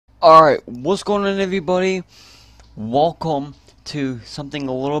Alright, what's going on, everybody? Welcome to something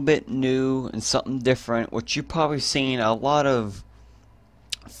a little bit new and something different, which you've probably seen a lot of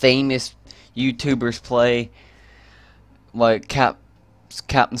famous YouTubers play, like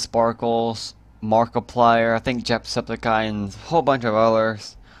Captain Sparkles, Markiplier, I think Jacksepticeye, and a whole bunch of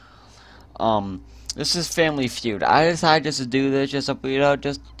others. This is Family Feud. I decided just to do this, just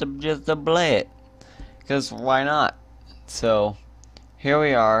to play it, because why not? So here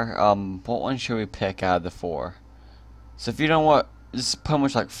we are. What one should we pick out of the four? So if you don't know what, this is pretty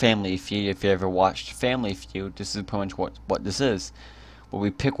much like Family Feud. If you ever watched Family Feud, this is pretty much what this is. Where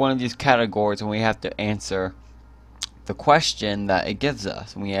we pick one of these categories and we have to answer the question that it gives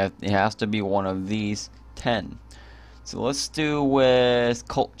us. And it has to be one of these 10. So let's do with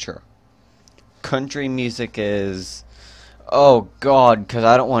culture. Country music is, oh God, because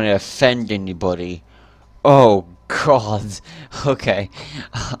I don't want to offend anybody. Oh God. Okay.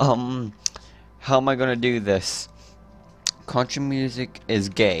 How am I gonna do this? Country music is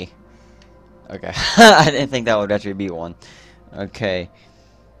gay. Okay. I didn't think that would actually be one. Okay.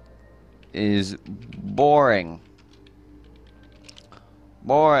 Is boring.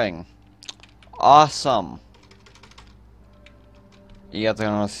 Boring. Awesome. You have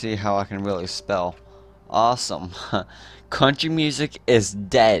to see how I can really spell. Awesome. Country music is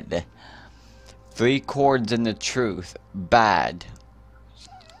dead. 3 chords in the truth. Bad.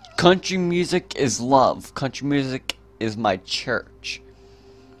 Country music is love. Country music is my church.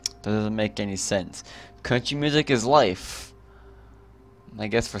 That doesn't make any sense. Country music is life. I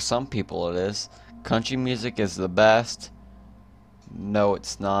guess for some people it is. Country music is the best. No,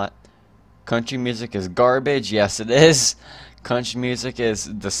 it's not. Country music is garbage. Yes, it is. Country music is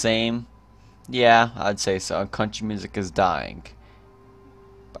the same. Yeah, I'd say so. Country music is dying.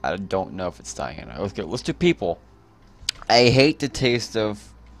 But I don't know if it's dying or not. Let's do people. I hate the taste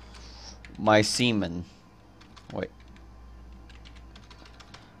of my semen. Wait.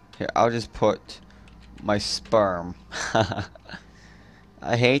 Here, I'll just put my sperm.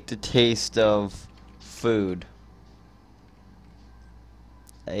 I hate the taste of food.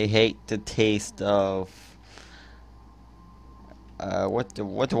 I hate the taste of what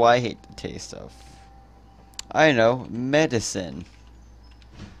do I hate the taste of? I know, medicine.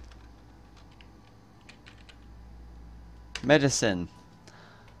 Medicine.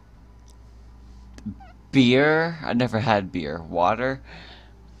 Beer? I never had beer. Water?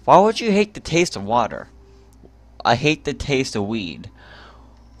 Why would you hate the taste of water? I hate the taste of weed.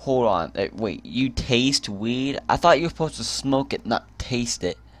 Hold on. Wait, you taste weed? I thought you were supposed to smoke it, not taste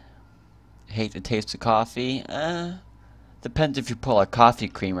it. I hate the taste of coffee? Depends if you put like coffee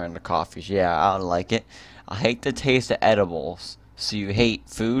creamer in the coffees. Yeah, I don't like it. I hate the taste of edibles. So you hate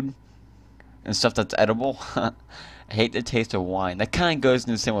food and stuff that's edible? I hate the taste of wine. That kind of goes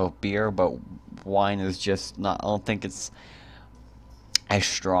in the same with beer, but wine is just not, I don't think it's as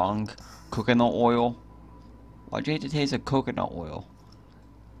strong. Coconut oil. Why'd you hate the taste of coconut oil?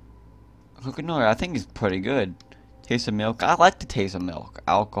 Coconut oil, I think is pretty good. Taste of milk. I like the taste of milk.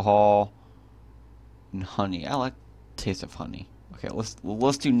 Alcohol and honey. I like the taste of honey. Okay,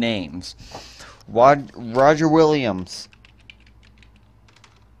 let's do names. Roger Williams.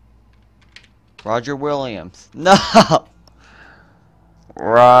 Roger Williams. No.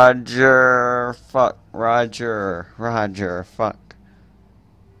 Roger. Fuck. Roger. Fuck.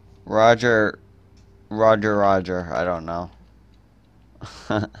 Roger. I don't know.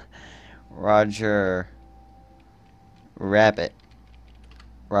 Roger Rabbit.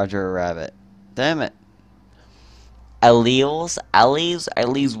 Roger Rabbit. Damn it. Ali's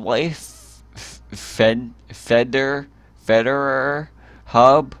wife. Federer.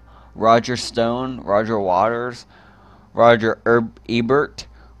 Hub. Roger Stone. Roger Waters. Roger Ebert.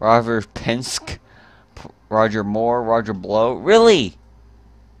 Roger Penske. Roger Moore. Roger Blow. Really?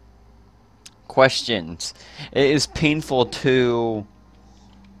 Questions. It is painful to...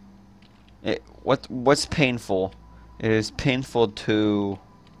 What's painful? It is painful to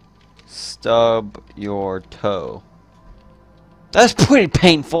stub your toe. That's pretty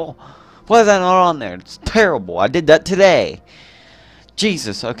painful. Why is that not on there? It's terrible. I did that today.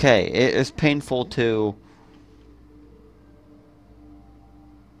 Jesus, okay. It is painful to...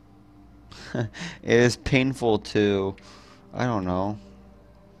 It is painful to... I don't know.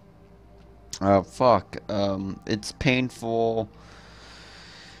 Fuck. It's painful...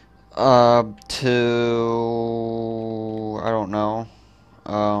 to... I don't know.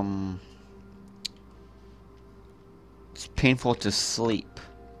 It's painful to sleep.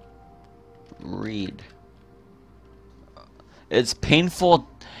 Read. It's painful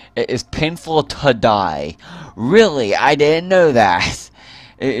to die. Really? I didn't know that.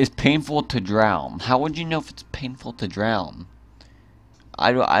 It is painful to drown. How would you know if it's painful to drown?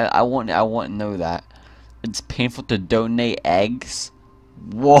 I want to know that. It's painful to donate eggs.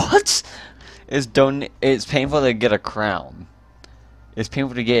 What? It's painful to get a crown. It's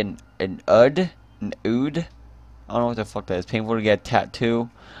painful to get an ood. I don't know what the fuck that is. Painful to get a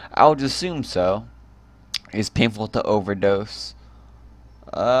tattoo. I would assume so. It's painful to overdose.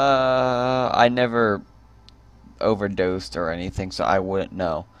 I never overdosed or anything, so I wouldn't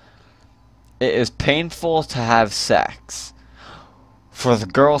know. It is painful to have sex. For the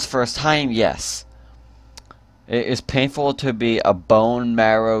girl's first time, yes. It is painful to be a bone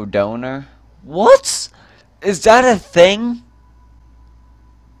marrow donor. What? Is that a thing?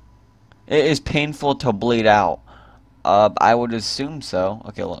 It is painful to bleed out. I would assume so.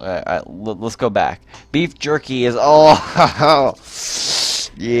 Okay, let's go back. Beef jerky is oh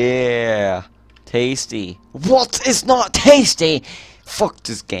yeah, tasty. What? It's not tasty. Fuck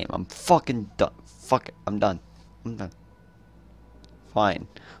this game. I'm fucking done. Fuck it. I'm done. I'm done. Fine.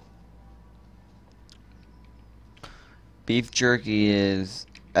 Beef jerky is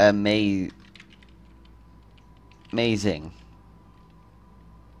amazing.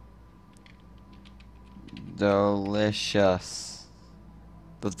 Delicious.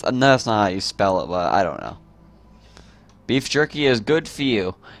 That's not how you spell it, but I don't know. Beef jerky is good for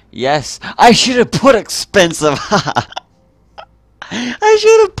you. Yes, I should have put expensive. I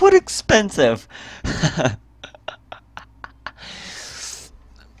should have put expensive.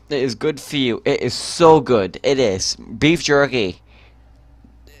 It is good for you. It is so good. It is. Beef jerky.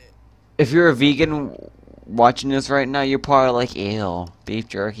 If you're a vegan watching this right now, you're probably like, ew, beef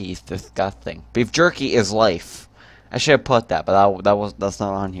jerky is disgusting. Beef jerky is life. I should have put that, but that's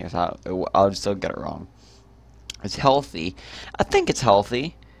not on here, so I'll still get it wrong. It's healthy. I think it's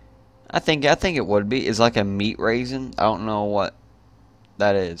healthy. I think it would be. It's like a meat raisin. I don't know what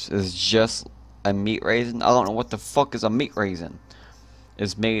that is. It's just a meat raisin. I don't know what the fuck is a meat raisin.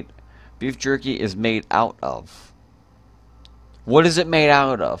 It's made. Beef jerky is made out of. What is it made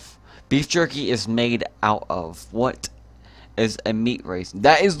out of? Beef jerky is made out of. What is a meat raisin?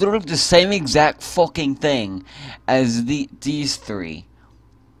 That is literally the same exact fucking thing as these three.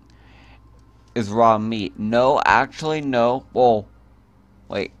 Is raw meat. No, actually, no. Well,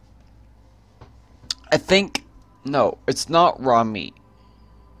 wait. I think, no, it's not raw meat.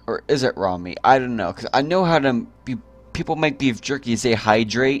 Or is it raw meat? I don't know. Because I know how to, people make beef jerky, they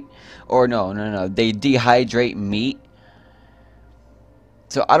hydrate. Or no. They dehydrate meat.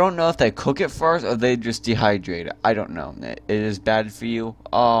 So I don't know if they cook it first or they just dehydrate it. I don't know. It is bad for you.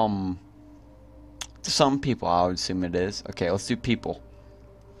 To some people, I would assume it is. Okay, let's do people.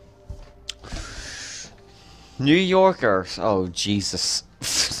 New Yorkers. Oh, Jesus.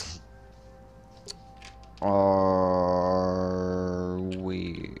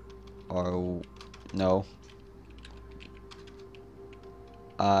 No.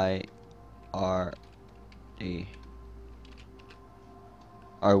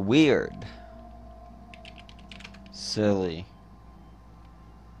 Are weird. Silly.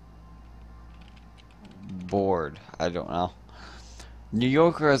 Bored. I don't know. New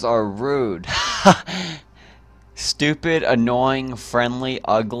Yorkers are rude. Stupid, annoying, friendly,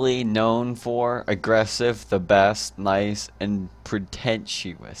 ugly, known for, aggressive, the best, nice, and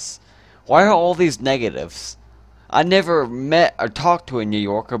pretentious. Why are all these negatives? I never met or talked to a New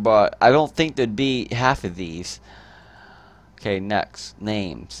Yorker, but I don't think there'd be half of these. Okay, next.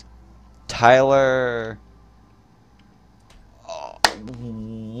 Names. Tyler.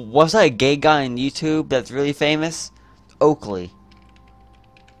 Was that a gay guy on YouTube that's really famous? Oakley.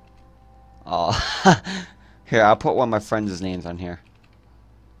 Oh. Here, I'll put one of my friends' names on here.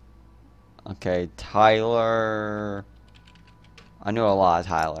 Okay, Tyler. I know a lot of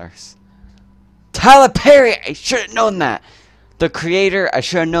Tylers. Tyler Perry! I should have known that. The creator, I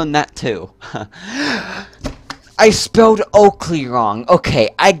should have known that too. I spelled Oakley wrong.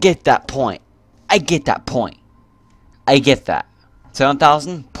 Okay, I get that point. I get that.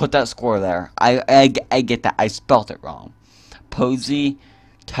 7,000? Put that score there. I get that. I spelled it wrong. Posey,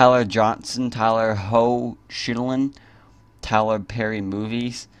 Tyler Johnson, Tyler Ho Shillen, Tyler Perry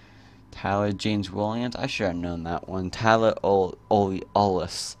Movies, Tyler James Williams. I should have known that one. Tyler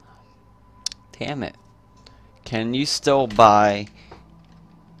Ollis. Damn it. Can you still buy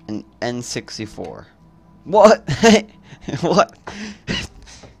an N64? What? What?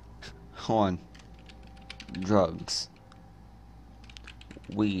 Hold on. Drugs.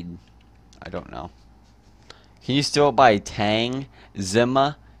 Weed. I don't know. Can you still buy Tang,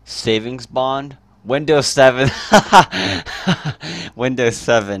 Zima, Savings Bond, Windows 7, Windows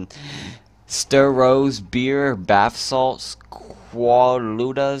 7, Stir Rose, beer, bath salts,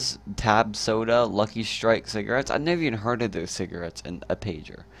 Qualudas, Tab Soda, Lucky Strike cigarettes. I've never even heard of those cigarettes in a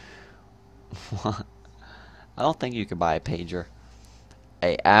pager. What? I don't think you could buy a pager.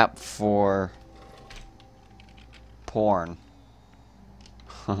 A app for porn.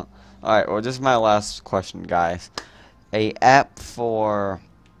 Alright, well, this is my last question, guys. A app for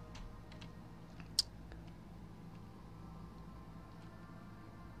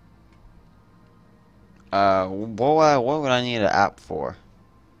what would I need an app for?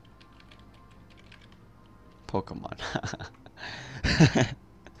 Pokemon.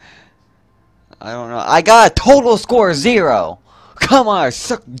 I don't know. I got a total score 0. Come on, I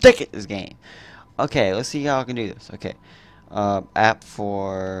suck dick at this game. Okay, let's see how I can do this. Okay, app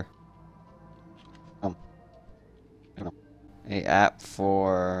for I don't know. A app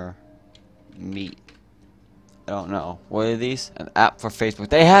for meat. I don't know. What are these? An app for Facebook.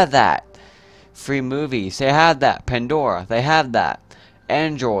 They have that. Free movies. They have that. Pandora. They have that.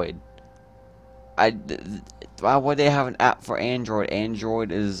 Android. Why would they have an app for Android?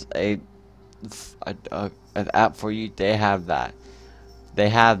 Android is an app for you. They have that. They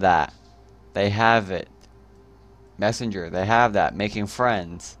have that. They have it. Messenger. They have that. Making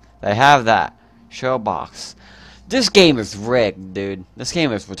friends. They have that. Showbox. This game is rigged, dude. This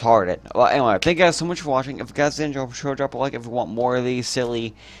game is retarded. Well, anyway, thank you guys so much for watching. If you guys did enjoy, be sure to drop a like if you want more of these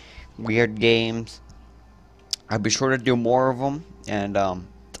silly, weird games. I'll be sure to do more of them. And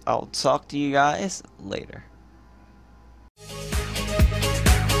I'll talk to you guys later.